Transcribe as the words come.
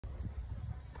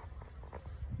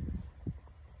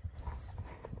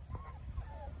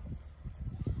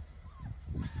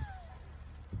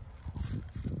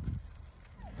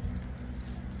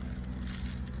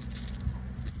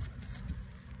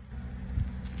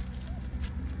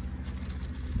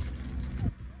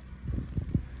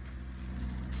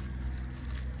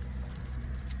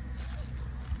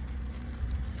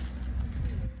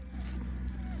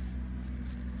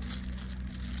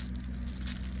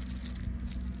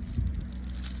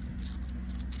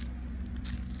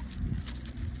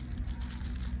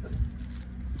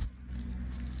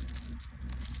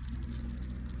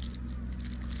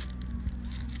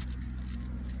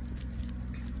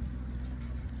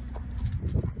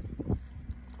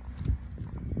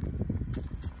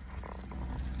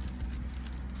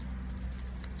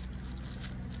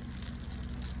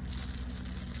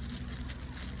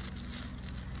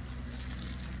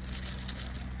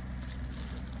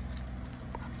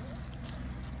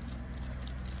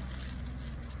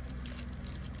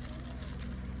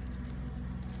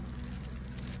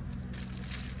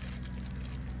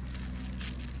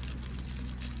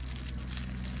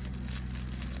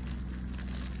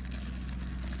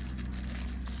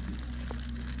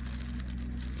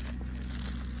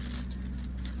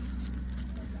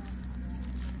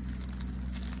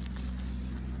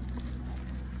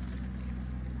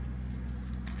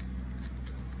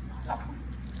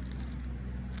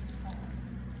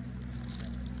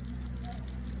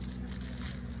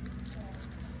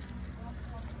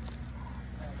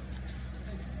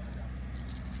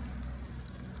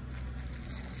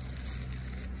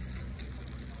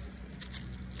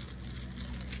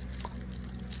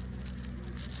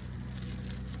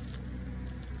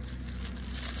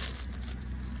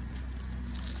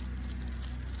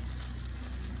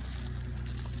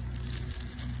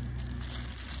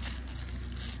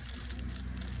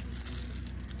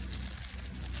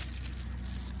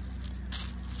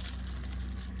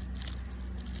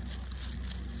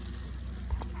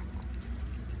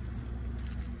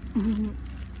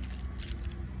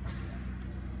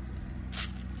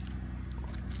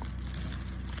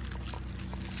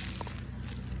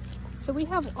So we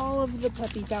have all of the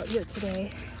puppies out here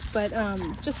today, but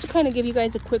just to kind of give you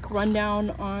guys a quick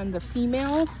rundown on the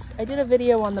females, I did a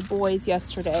video on the boys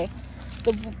yesterday.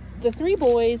 The three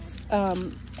boys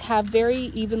have very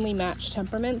evenly matched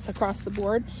temperaments across the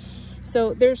board.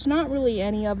 So there's not really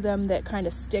any of them that kind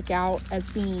of stick out as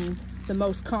being the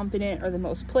most confident or the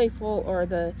most playful or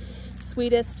the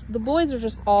sweetest. The boys are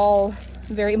just all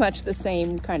very much the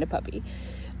same kind of puppy.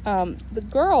 The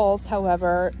girls,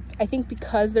 however, I think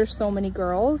because there's so many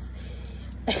girls,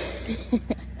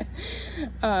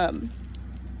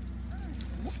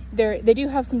 they do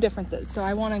have some differences. So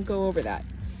I want to go over that.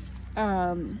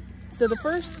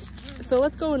 So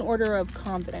let's go in order of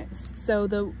confidence. So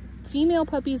the female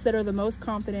puppies that are the most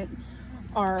confident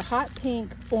are hot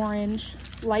pink, orange,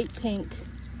 light pink,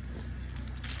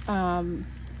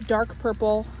 dark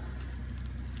purple,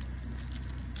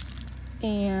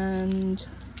 and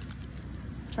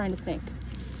I'm trying to think.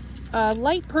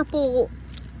 Light purple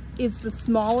is the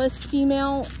smallest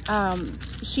female.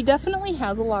 She definitely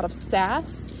has a lot of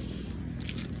sass.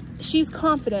 She's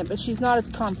confident, but she's not as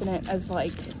confident as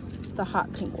like the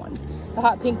hot pink one. The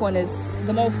hot pink one is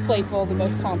the most playful, the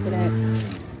most confident.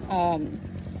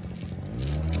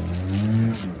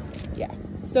 Yeah.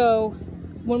 So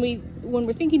when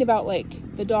we're thinking about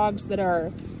like the dogs that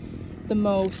are the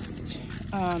most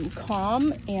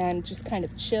calm and just kind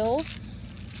of chill,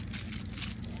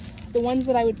 the ones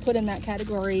that I would put in that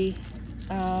category,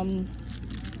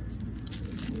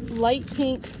 light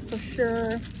pink for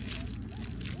sure,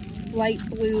 light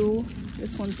blue.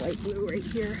 This one's light blue right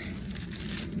here.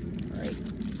 All right,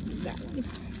 that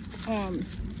one.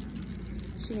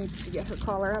 She needs to get her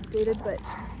collar updated, but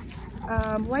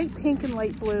light pink and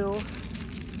light blue.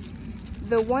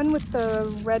 The one with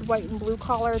the red, white, and blue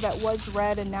collar that was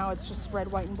red and now it's just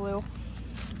red, white, and blue.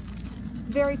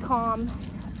 Very calm.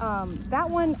 That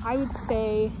one, I would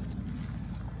say,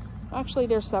 actually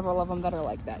there's several of them that are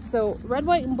like that. So red,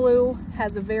 white, and blue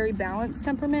has a very balanced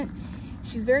temperament.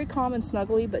 She's very calm and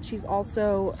snuggly, but she's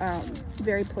also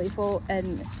very playful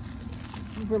and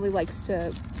really likes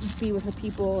to be with her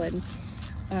people and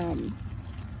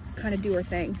kind of do her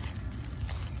thing.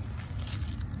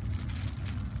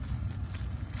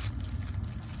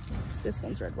 This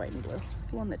one's red, white, and blue.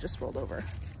 The one that just rolled over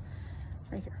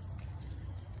right here.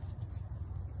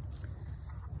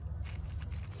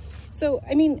 So,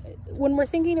 I mean, when we're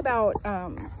thinking about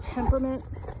temperament,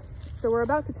 so we're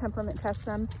about to temperament test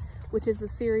them, which is a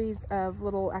series of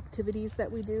little activities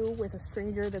that we do with a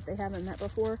stranger that they haven't met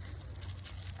before.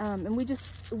 And we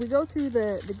go through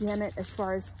the gamut as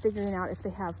far as figuring out if they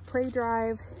have prey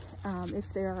drive,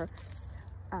 if they're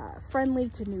friendly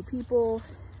to new people.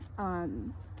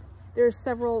 There's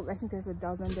several, I think there's a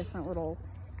dozen different little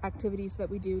activities that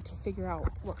we do to figure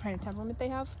out what kind of temperament they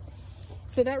have.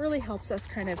 So that really helps us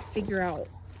kind of figure out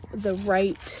the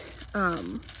right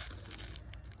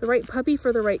puppy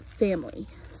for the right family.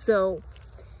 So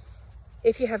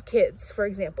if you have kids, for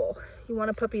example, you want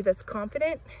a puppy that's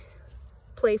confident,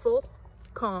 playful,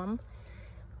 calm.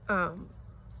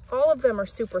 All of them are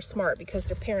super smart because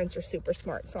their parents are super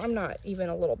smart. So I'm not even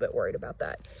a little bit worried about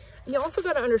that. And you also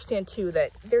got to understand too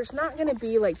that there's not going to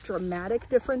be like dramatic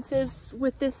differences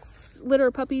with this litter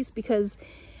of puppies because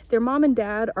their mom and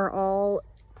dad are all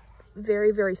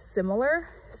very, very similar.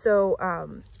 So,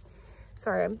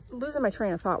 sorry, I'm losing my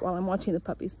train of thought while I'm watching the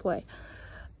puppies play.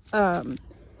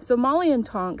 So Molly and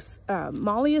Tonks,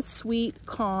 Molly is sweet,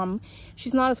 calm.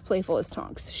 She's not as playful as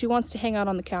Tonks. She wants to hang out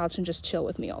on the couch and just chill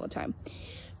with me all the time.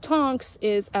 Tonks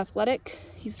is athletic.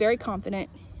 He's very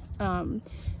confident,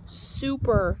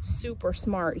 super, super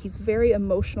smart. He's very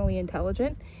emotionally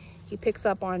intelligent. He picks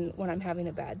up on when I'm having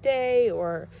a bad day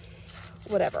or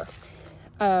whatever.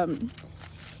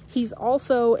 He's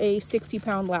also a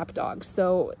 60-pound lap dog.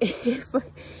 So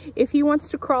if he wants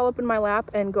to crawl up in my lap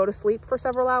and go to sleep for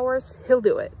several hours, he'll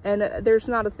do it. And there's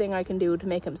not a thing I can do to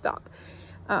make him stop.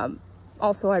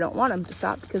 Also, I don't want him to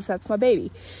stop because that's my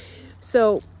baby.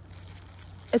 So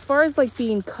as far as like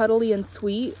being cuddly and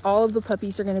sweet, all of the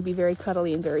puppies are going to be very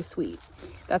cuddly and very sweet.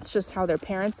 That's just how their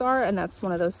parents are. And that's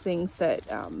one of those things that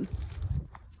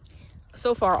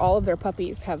so far all of their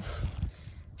puppies have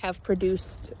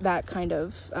produced that kind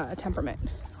of temperament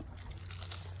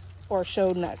or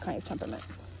shown that kind of temperament.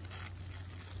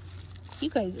 You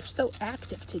guys are so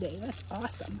active today. That's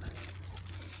awesome.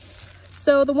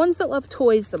 So the ones that love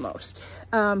toys the most,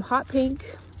 hot pink,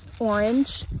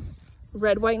 orange,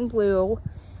 red, white, and blue,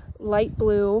 light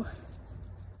blue,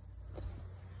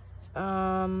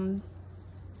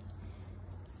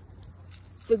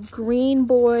 the green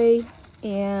boy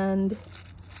and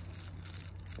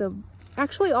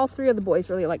actually all three of the boys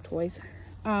really like toys.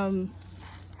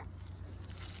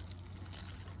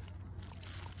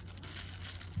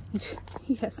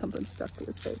 He has something stuck to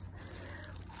his face.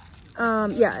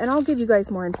 Yeah, and I'll give you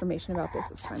guys more information about this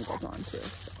as time goes on too.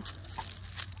 So.